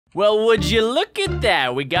Well, would you look at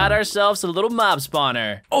that? We got ourselves a little mob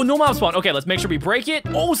spawner. Oh, no mob spawn. Okay, let's make sure we break it.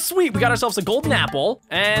 Oh, sweet. We got ourselves a golden apple.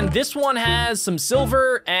 And this one has some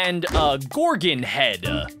silver and a gorgon head.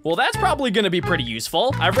 Well, that's probably gonna be pretty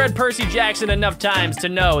useful. I've read Percy Jackson enough times to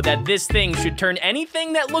know that this thing should turn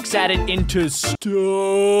anything that looks at it into stone.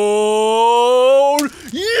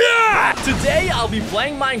 Yeah! Today, I'll be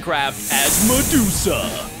playing Minecraft as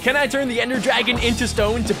Medusa. Can I turn the Ender Dragon into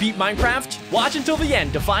stone to beat Minecraft? Watch until the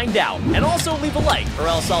end to find out. And also leave a like, or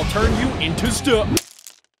else I'll turn you into stone.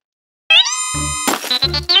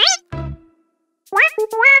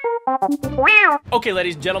 Okay,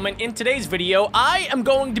 ladies and gentlemen, in today's video, I am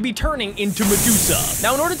going to be turning into Medusa.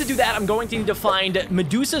 Now, in order to do that, I'm going to need to find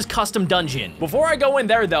Medusa's custom dungeon. Before I go in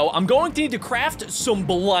there, though, I'm going to need to craft some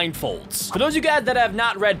blindfolds. For those of you guys that have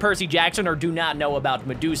not read Percy Jackson or do not know about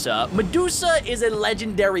Medusa, Medusa is a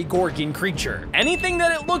legendary Gorgon creature. Anything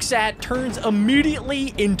that it looks at turns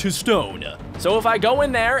immediately into stone. So if I go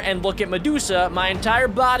in there and look at Medusa, my entire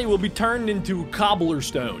body will be turned into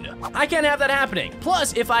cobblestone. I can't have that happening.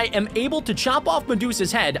 Plus, if I am able to chop off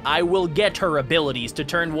Medusa's head, I will get her abilities to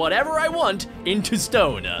turn whatever I want into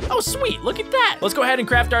stone. Oh, sweet, look at that. Let's go ahead and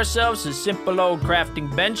craft ourselves a simple old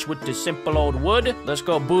crafting bench with the simple old wood. Let's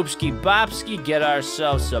go boopski bopski, get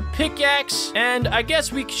ourselves a pickaxe, and I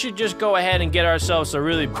guess we should just go ahead and get ourselves a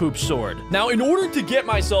really poop sword. Now, in order to get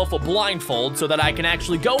myself a blindfold so that I can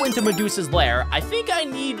actually go into Medusa's lair, I think I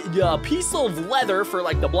need a piece of leather for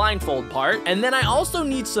like the blindfold part, and then I also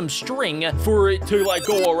need some string for it to like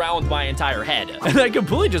go around my entire head. And I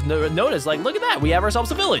completely just noticed, like, look at that, we have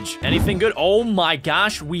ourselves a village. Anything good? Oh my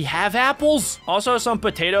gosh, we have apples. Also some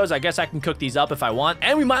potatoes. I guess I can cook these up if I want.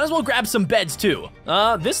 And we might as well grab some beds too.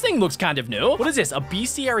 This thing looks kind of new. What is this? A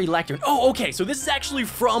bestiary lectern. Oh, okay, so this is actually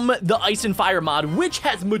from the Ice and Fire mod, which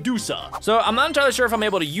has Medusa. So I'm not entirely sure if I'm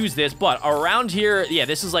able to use this, but around here, yeah,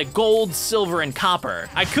 this is like gold, silver, and copper.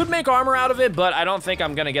 I could make armor out of it, but I don't think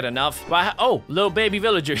I'm gonna get enough. Oh, little baby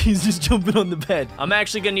villager. He's just jumping on the bed. I'm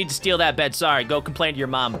actually gonna need to steal that bed. Sorry, go complain to your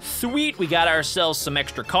mom. Sweet, we got ourselves some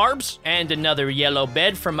extra carbs and another yellow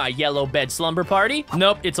bed from my yellow bed slumber party.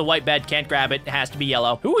 Nope, it's a white bed. Can't grab it. It has to be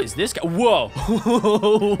yellow. Who is this guy? Whoa.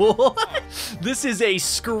 This is a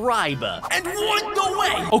scribe. And what the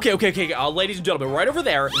way? Okay. Ladies and gentlemen, right over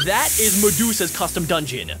there, that is Medusa's custom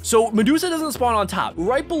dungeon. So Medusa doesn't spawn on top.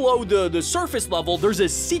 Right below the surface level, there's a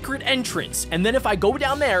secret entrance. And then if I go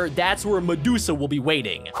down there, that's where Medusa will be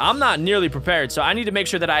waiting. I'm not nearly prepared, so I need to make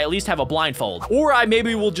sure that I at least have a blindfold. Or I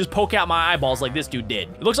maybe will just poke out my eyeballs like this dude did.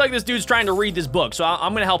 It looks like this dude's trying to read this book, so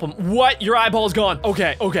I'm gonna help him. What? Your eyeball's gone.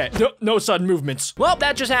 Okay. No sudden movements. Well,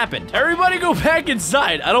 that just happened. Everybody go back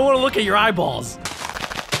inside. I don't want to look at your eyeballs.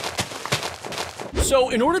 So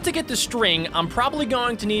in order to get the string, I'm probably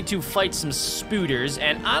going to need to fight some spooters,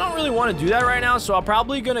 and I don't really want to do that right now, so I'm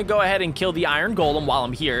probably gonna go ahead and kill the iron golem while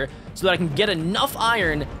I'm here so that I can get enough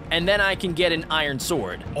iron, and then I can get an iron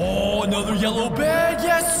sword. Oh, another yellow bed,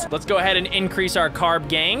 yes! Let's go ahead and increase our carb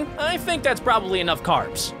gang. I think that's probably enough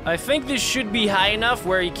carbs. I think this should be high enough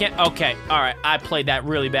where you can't, okay, all right, I played that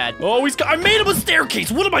really bad. Oh, I made him a staircase,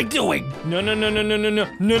 what am I doing? No.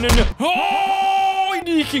 Oh,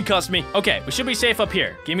 he concussed me. Okay, we should be safe up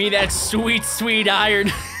here. Give me that sweet, sweet iron.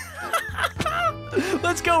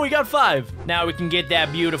 Let's go, we got 5. Now we can get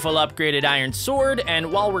that beautiful upgraded iron sword,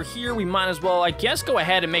 and while we're here, we might as well, I guess, go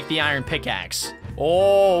ahead and make the iron pickaxe.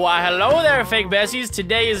 Oh, hello there, fake Bessies.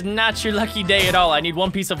 Today is not your lucky day at all. I need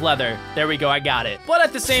one piece of leather. There we go, I got it. But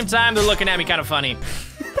at the same time, they're looking at me kind of funny.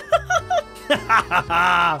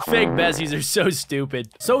 Fake Bessies are so stupid.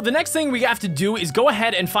 So the next thing we have to do is go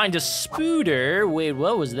ahead and find a spooter. Wait,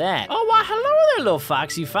 what was that? Oh, why, hello there, little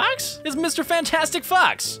foxy fox. It's Mr. Fantastic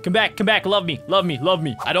Fox. Come back, love me.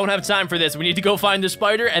 I don't have time for this. We need to go find the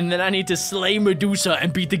spider, and then I need to slay Medusa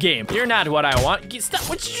and beat the game. You're not what I want. Stop,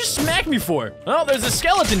 what did you just smack me for? Well, there's a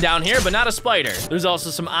skeleton down here, but not a spider. There's also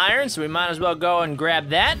some iron, so we might as well go and grab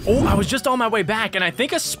that. Oh, I was just on my way back, and I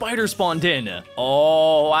think a spider spawned in.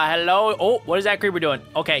 Oh, hello. Oh, what is that creeper doing?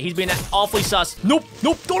 Okay, he's being awfully sus. Nope,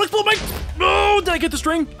 don't explode my... Oh, did I get the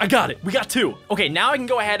string? I got it, we got 2. Okay, now I can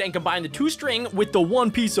go ahead and combine the 2 string with the 1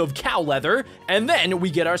 piece of cow leather, and then we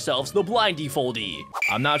get ourselves the blindy foldy.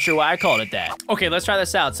 I'm not sure why I called it that. Okay, let's try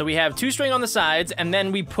this out. So we have 2 string on the sides, and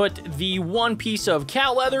then we put the 1 piece of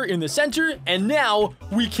cow leather in the center, and now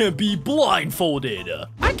we can be blindfolded.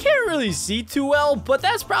 I can't really see too well, but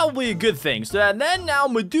that's probably a good thing. So then now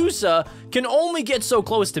Medusa can only get so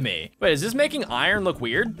close to me. Wait, is this making iron look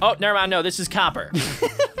weird? Oh, never mind, no, this is copper.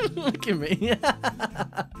 Look at me.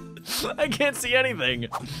 I can't see anything.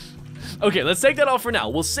 Okay, let's take that off for now.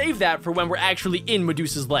 We'll save that for when we're actually in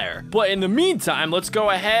Medusa's lair. But in the meantime, let's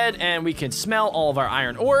go ahead and we can smell all of our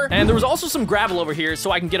iron ore. And there was also some gravel over here,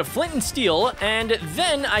 so I can get a flint and steel, and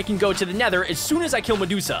then I can go to the nether as soon as I kill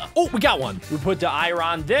Medusa. Oh, we got one. We put the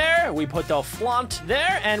iron there, we put the flaunt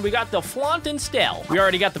there, and we got the flaunt and steel. We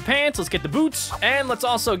already got the pants, let's get the boots, and let's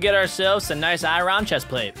also get ourselves a nice iron chest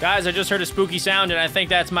plate. Guys, I just heard a spooky sound, and I think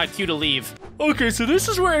that's my cue to leave. Okay, so this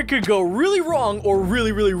is where it could go really wrong or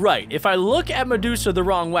really, really right. If I look at Medusa the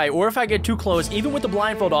wrong way, or if I get too close, even with the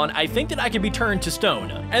blindfold on, I think that I could be turned to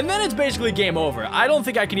stone. And then it's basically game over. I don't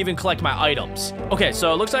think I can even collect my items. Okay,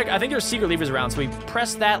 so it looks like, I think there's secret levers around. So we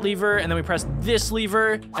press that lever, and then we press this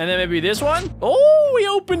lever, and then maybe this one. Oh, we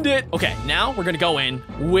opened it. Okay, now we're gonna go in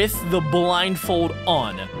with the blindfold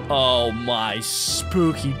on. Oh my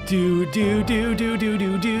spooky dude,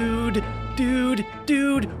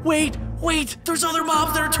 wait, there's other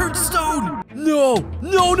mobs that are turned to stone. No,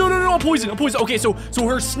 I'm poisoned. Okay, so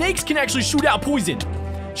her snakes can actually shoot out poison.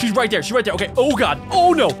 She's right there. Okay. Oh god.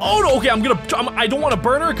 Oh no. Okay, I don't want to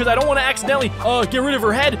burn her because I don't want to accidentally get rid of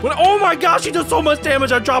her head. Oh my gosh, she does so much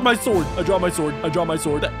damage. I dropped my sword. I don't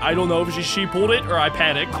know if she pulled it or I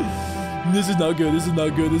panicked. This is not good.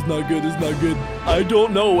 I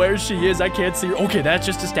don't know where she is. I can't see her. Okay, that's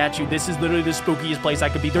just a statue. This is literally the spookiest place I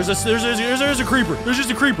could be. There's a creeper. There's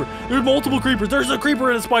just a creeper. There's multiple creepers. There's a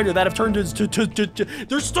creeper and a spider that have turned into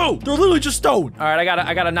they're stone. They're literally just stone. All right,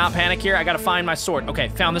 I gotta not panic here. I gotta find my sword. Okay,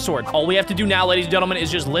 found the sword. All we have to do now, ladies and gentlemen,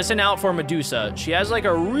 is just listen out for Medusa. She has like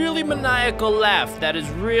a really maniacal laugh that is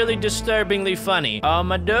really disturbingly funny.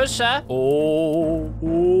 Medusa.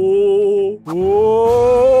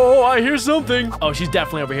 I hear something. Oh, she's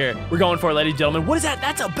definitely over here. We're going for it, ladies and gentlemen. What is that?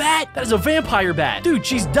 That's a bat. That is a vampire bat. Dude,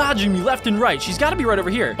 she's dodging me left and right. She's got to be right over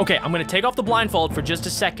here. Okay, I'm going to take off the blindfold for just a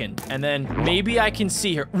second, and then maybe I can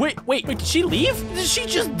see her. Wait, did she leave? Did she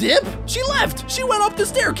just dip? She left. She went up the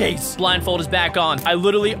staircase. Blindfold is back on. I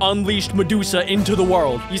literally unleashed Medusa into the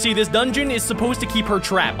world. You see, this dungeon is supposed to keep her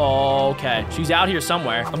trapped. Oh, okay. She's out here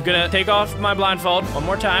somewhere. I'm going to take off my blindfold one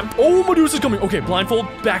more time. Oh, Medusa's coming. Okay, blindfold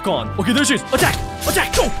back on. Okay, there she is. Attack!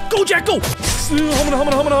 Go, Jack, go! Go!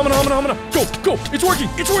 It's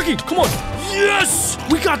working! Come on! Yes!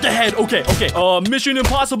 We got the head! Okay. Mission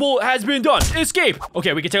impossible has been done. Escape!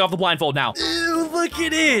 Okay, we can take off the blindfold now. Ew, look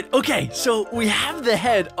at it! Okay, so we have the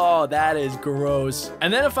head. Oh, that is gross.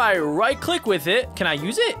 And then if I right-click with it, can I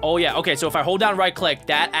use it? Oh, yeah. Okay, so if I hold down right-click,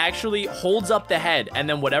 that actually holds up the head, and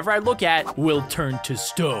then whatever I look at will turn to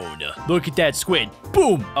stone. Look at that squid.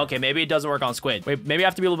 Boom! Okay, maybe it doesn't work on squid. Wait, maybe I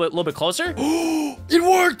have to be a little bit closer? It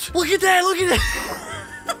worked! Look at that!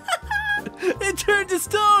 It turned to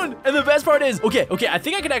stone! And the best part is, okay, I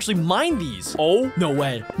think I can actually mine these. Oh, no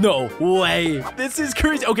way. This is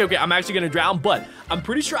crazy. Okay, I'm actually gonna drown, but I'm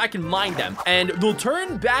pretty sure I can mine them. And they'll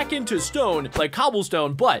turn back into stone, like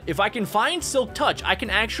cobblestone, but if I can find Silk Touch, I can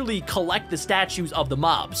actually collect the statues of the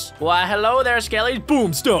mobs. Why, hello there, Skellies.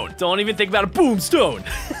 Boom, stone. Don't even think about it. Boom, stone.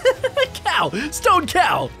 Stone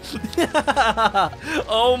cow.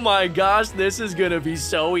 Oh my gosh, this is gonna be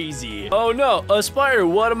so easy. Oh no, a spider,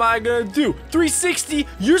 what am I gonna do? 360,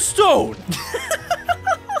 you're stone.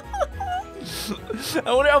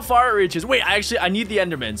 I wonder how far it reaches. Wait, I need the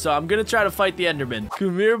Enderman, so I'm gonna try to fight the Enderman.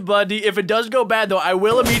 Come here, buddy. If it does go bad, though, I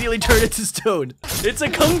will immediately turn it to stone. It's a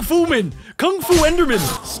Kung Fu Enderman.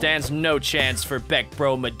 Stands no chance for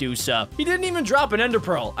BeckBro Medusa. He didn't even drop an Ender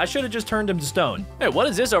Pearl. I should have just turned him to stone. Hey, what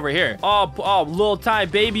is this over here? Oh, little tiny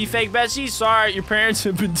baby fake Bessie. Sorry, your parents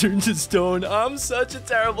have been turned to stone. I'm such a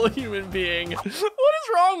terrible human being. What is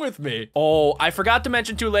wrong with me? Oh, I forgot to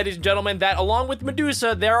mention too, ladies and gentlemen, that along with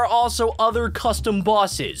Medusa, there are also other custom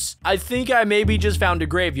bosses. I think I maybe just found a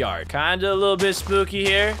graveyard. Kinda a little bit spooky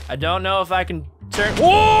here. I don't know if I can turn.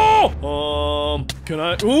 Whoa! Can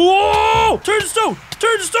I? Whoa! Turn to stone!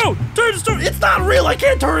 It's not real! I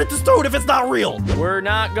can't turn it to stone if it's not real! We're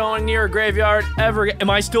not going near a graveyard ever again.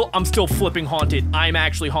 I'm still flipping haunted. I'm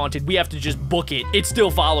actually haunted. We have to just book it. It's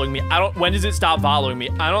still following me. When does it stop following me?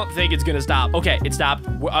 I don't think it's gonna stop. Okay, it stopped.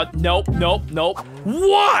 Nope.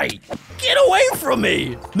 Why? Get away from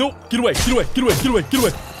me! Nope, get away.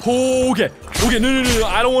 Okay, no.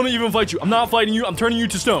 I don't want to even fight you. I'm not fighting you. I'm turning you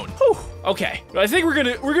to stone. Whew. Okay, I think we're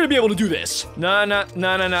gonna be able to do this. No.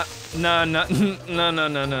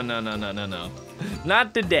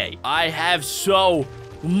 Not today. I have so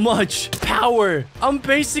much power. I'm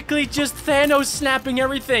basically just Thanos snapping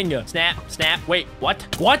everything. Snap. Wait, what?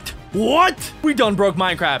 We done broke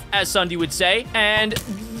Minecraft, as Sunday would say, and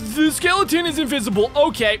The skeleton is invisible.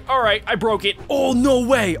 Okay, all right, I broke it. Oh, no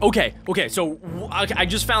way. Okay, so I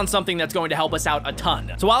just found something that's going to help us out a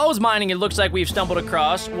ton. So while I was mining, it looks like we've stumbled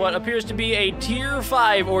across what appears to be a tier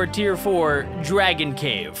 5 or tier 4 dragon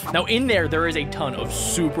cave. Now in there is a ton of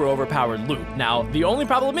super overpowered loot. Now, the only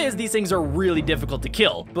problem is these things are really difficult to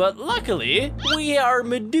kill, but luckily we are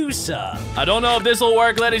Medusa. I don't know if this will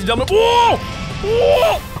work, ladies and gentlemen. Whoa!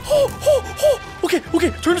 Whoa! Okay,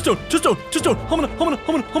 turn to stone. I'm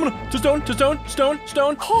gonna. To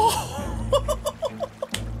stone.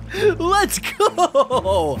 Let's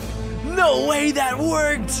go! No way that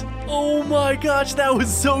worked! Oh my gosh, that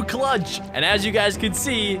was so clutch. And as you guys can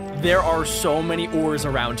see, there are so many ores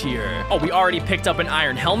around here. Oh, we already picked up an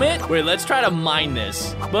iron helmet. Wait, let's try to mine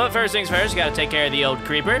this. But first things first, gotta take care of the old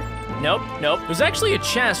creeper. Nope. There's actually a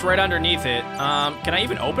chest right underneath it. Can I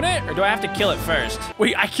even open it? Or do I have to kill it first?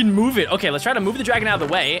 Wait, I can move it. Okay, let's try to move the dragon out of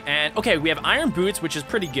the way. And okay, we have iron boots, which is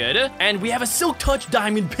pretty good. And we have a silk touch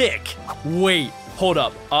diamond pick. Wait, hold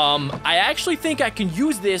up. I actually think I can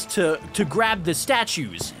use this to grab the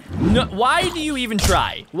statues. No, why do you even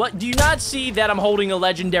try? What, do you not see that I'm holding a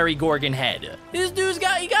legendary Gorgon head? This dude's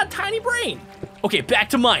got a tiny brain. Okay, back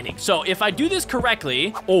to mining. So if I do this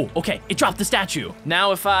correctly, oh, okay, it dropped the statue.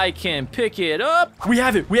 Now if I can pick it up, we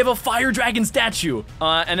have it. We have a fire dragon statue.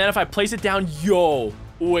 And then if I place it down, yo,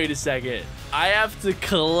 wait a second. I have to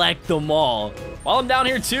collect them all. While I'm down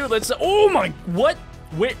here too, let's, oh my, what?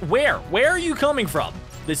 Where are you coming from?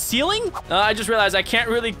 The ceiling? I just realized I can't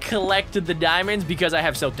really collect the diamonds because I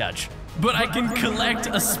have silk touch. But I can collect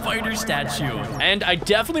a spider statue. And I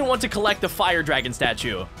definitely want to collect the fire dragon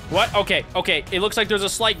statue. What? Okay. It looks like there's a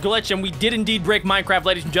slight glitch, and we did indeed break Minecraft,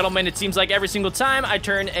 ladies and gentlemen. It seems like every single time I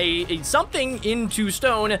turn a something into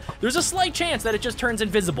stone, there's a slight chance that it just turns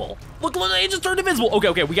invisible. Look, it just turned invisible.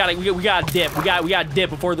 Okay, we gotta dip. We gotta dip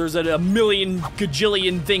before there's a million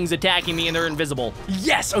gajillion things attacking me and they're invisible.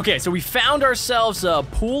 Yes, okay, so we found ourselves a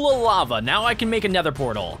pool of lava. Now I can make another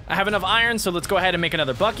portal. I have enough iron, so let's go ahead and make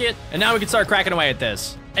another bucket. And now we can start cracking away at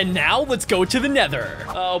this. And now let's go to the nether.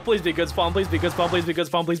 Oh, please be good spawn. Please be good spawn. Please be good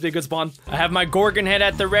spawn. Please be good spawn. I have my Gorgon head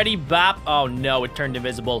at the ready. Bop. Oh no, it turned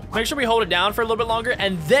invisible. Make sure we hold it down for a little bit longer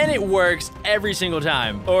and then it works every single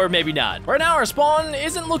time. Or maybe not. Right now our spawn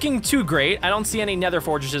isn't looking too great. I don't see any nether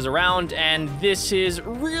fortresses around and this is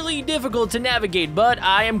really difficult to navigate, but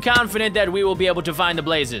I am confident that we will be able to find the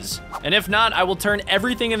blazes. And if not, I will turn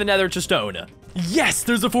everything in the nether to stone. Yes,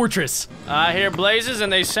 there's a fortress. I hear blazes and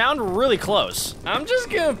they sound really close. I'm just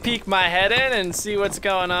gonna peek my head in and see what's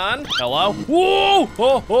going on. Hello? Whoa!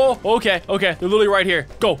 Oh, okay. They're literally right here.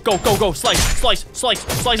 Go. Slice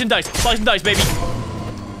and dice, baby.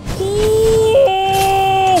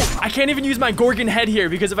 Ooh! I can't even use my Gorgon head here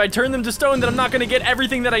because if I turn them to stone, then I'm not gonna get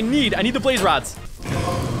everything that I need. I need the blaze rods.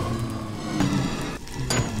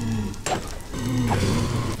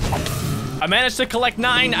 I managed to collect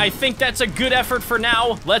 9. I think that's a good effort for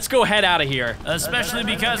now. Let's go head out of here. Especially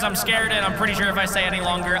because I'm scared and I'm pretty sure if I stay any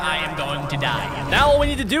longer, I am going to die. Now all we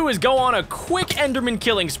need to do is go on a quick Enderman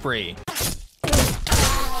killing spree.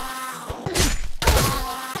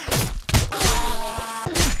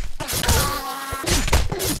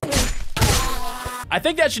 I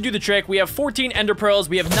think that should do the trick. We have 14 ender pearls.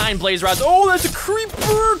 We have 9 blaze rods. Oh, that's a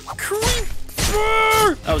creeper!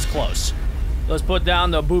 That was close. Let's put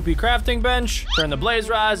down the boopy crafting bench, turn the blaze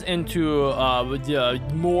rods into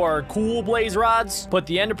more cool blaze rods, put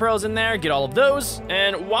the ender pearls in there, get all of those.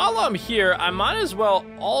 And while I'm here, I might as well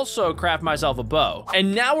also craft myself a bow.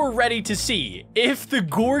 And now we're ready to see if the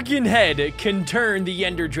Gorgon head can turn the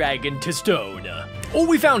ender dragon to stone. Oh,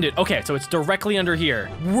 we found it. Okay, so it's directly under here.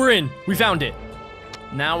 We're in. We found it.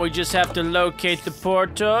 Now we just have to locate the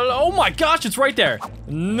portal. Oh my gosh, it's right there.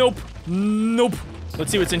 Nope. Let's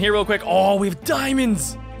see what's in here real quick. Oh, we have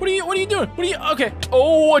diamonds. What are you doing? Okay.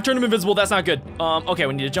 Oh, I turned him invisible. That's not good. Okay,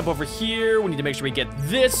 we need to jump over here. We need to make sure we get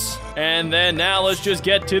this. And then now let's just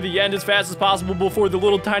get to the end as fast as possible before the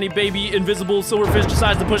little tiny baby invisible silverfish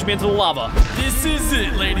decides to push me into the lava. This is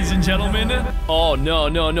it, ladies and gentlemen. Oh, no.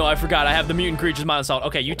 I forgot. I have the mutant creature's mind assault.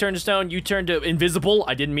 Okay, you turn to stone. You turn to invisible.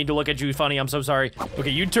 I didn't mean to look at you funny. I'm so sorry. Okay,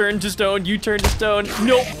 you turn to stone. You turn to stone.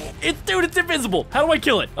 Nope. Dude, it's invisible. How do I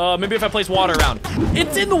kill it? Maybe if I place water around.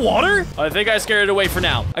 It's in the water? I think I scared it away for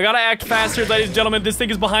now. I gotta act faster, ladies and gentlemen. This thing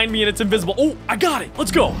is behind me and it's invisible. Oh, I got it.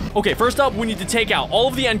 Let's go. Okay, first up, we need to take out all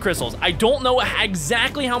of the end crystals. I don't know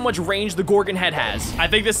exactly how much range the Gorgon head has. I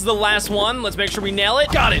think this is the last one. Let's make sure we nail it.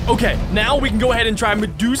 Got it. Okay, now we can go ahead and try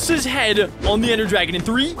Medusa's head on the ender dragon in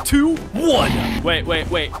 3, 2, 1. Wait.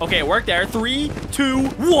 Okay, it worked there. 3, 2,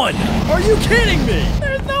 1. Are you kidding me?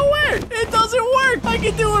 There's no way. here. It doesn't work. I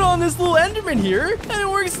can do it on this little Enderman here, and it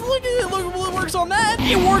works. Look at it. Look, it works on that.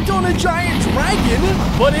 It worked on a giant dragon,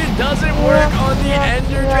 but it doesn't work on the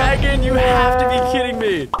Ender Dragon. You have to be kidding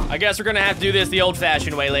me. I guess we're gonna have to do this the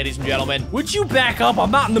old-fashioned way, ladies and gentlemen. Would you back up?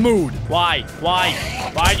 I'm not in the mood. Why? Why?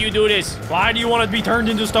 Why do you do this? Why do you want to be turned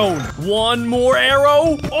into stone? One more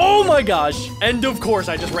arrow? Oh my gosh. And of course,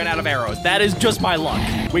 I just ran out of arrows. That is just my luck.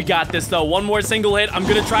 We got this, though. One more single hit. I'm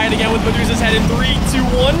gonna try it again with Medusa's head in 3, 2,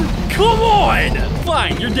 1. Come on!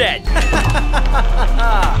 Fine, you're dead.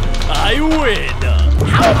 I win.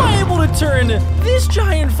 How am I able to turn this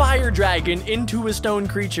giant fire dragon into a stone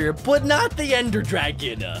creature, but not the Ender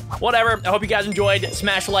Dragon? Whatever. I hope you guys enjoyed.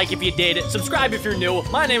 Smash a like if you did. Subscribe if you're new.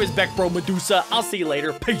 My name is BeckBroMedusa. I'll see you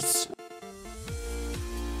later. Peace.